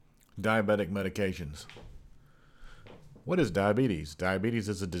Diabetic medications. What is diabetes? Diabetes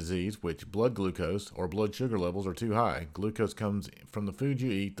is a disease which blood glucose or blood sugar levels are too high. Glucose comes from the food you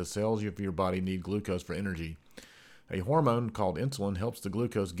eat. The cells of your body need glucose for energy. A hormone called insulin helps the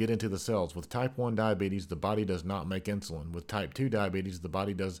glucose get into the cells. With type 1 diabetes, the body does not make insulin. With type 2 diabetes, the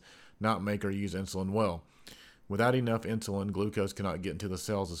body does not make or use insulin well. Without enough insulin, glucose cannot get into the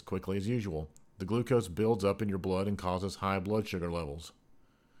cells as quickly as usual. The glucose builds up in your blood and causes high blood sugar levels.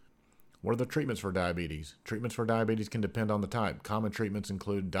 What are the treatments for diabetes? Treatments for diabetes can depend on the type. Common treatments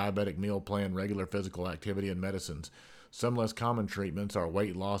include diabetic meal plan, regular physical activity, and medicines. Some less common treatments are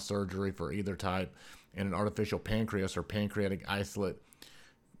weight loss surgery for either type and an artificial pancreas or pancreatic islet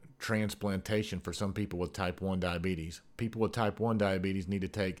transplantation for some people with type 1 diabetes. People with type 1 diabetes need to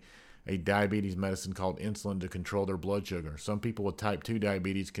take a diabetes medicine called insulin to control their blood sugar. Some people with type 2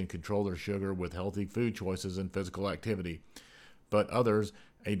 diabetes can control their sugar with healthy food choices and physical activity. But others,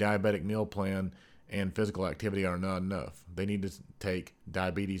 a diabetic meal plan and physical activity are not enough. They need to take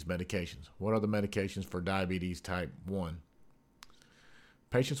diabetes medications. What are the medications for diabetes type 1?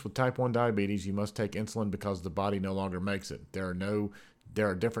 Patients with type 1 diabetes, you must take insulin because the body no longer makes it. There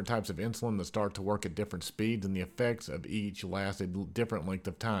are different types of insulin that start to work at different speeds, and the effects of each last a different length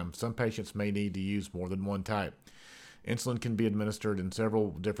of time. Some patients may need to use more than one type. Insulin can be administered in several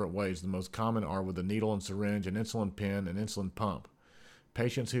different ways. The most common are with a needle and syringe, an insulin pen, and insulin pump.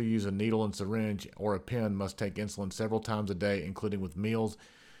 Patients who use a needle and syringe or a pen must take insulin several times a day, including with meals.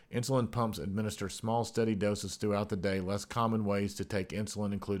 Insulin pumps administer small, steady doses throughout the day. Less common ways to take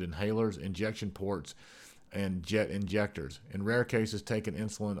insulin include inhalers, injection ports, and jet injectors. In rare cases, taking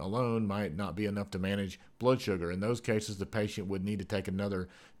insulin alone might not be enough to manage blood sugar. In those cases, the patient would need to take another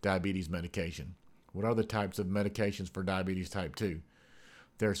diabetes medication. What are the types of medications for diabetes type 2?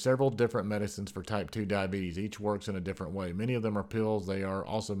 There are several different medicines for type 2 diabetes. Each works in a different way. Many of them are pills. They are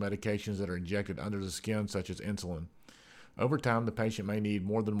also medications that are injected under the skin, such as insulin. Over time, the patient may need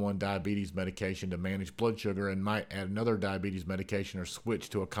more than one diabetes medication to manage blood sugar and might add another diabetes medication or switch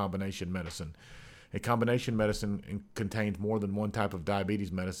to a combination medicine. A combination medicine contains more than one type of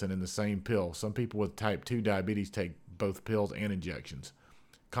diabetes medicine in the same pill. Some people with type 2 diabetes take both pills and injections.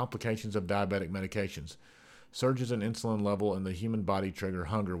 Complications of diabetic medications. Surges in insulin level in the human body trigger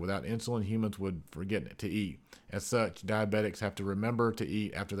hunger. Without insulin, humans would forget to eat. As such, diabetics have to remember to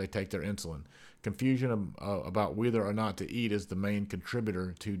eat after they take their insulin. Confusion about whether or not to eat is the main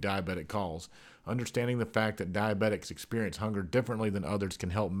contributor to diabetic calls. Understanding the fact that diabetics experience hunger differently than others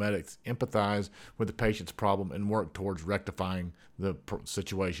can help medics empathize with the patient's problem and work towards rectifying the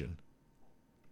situation.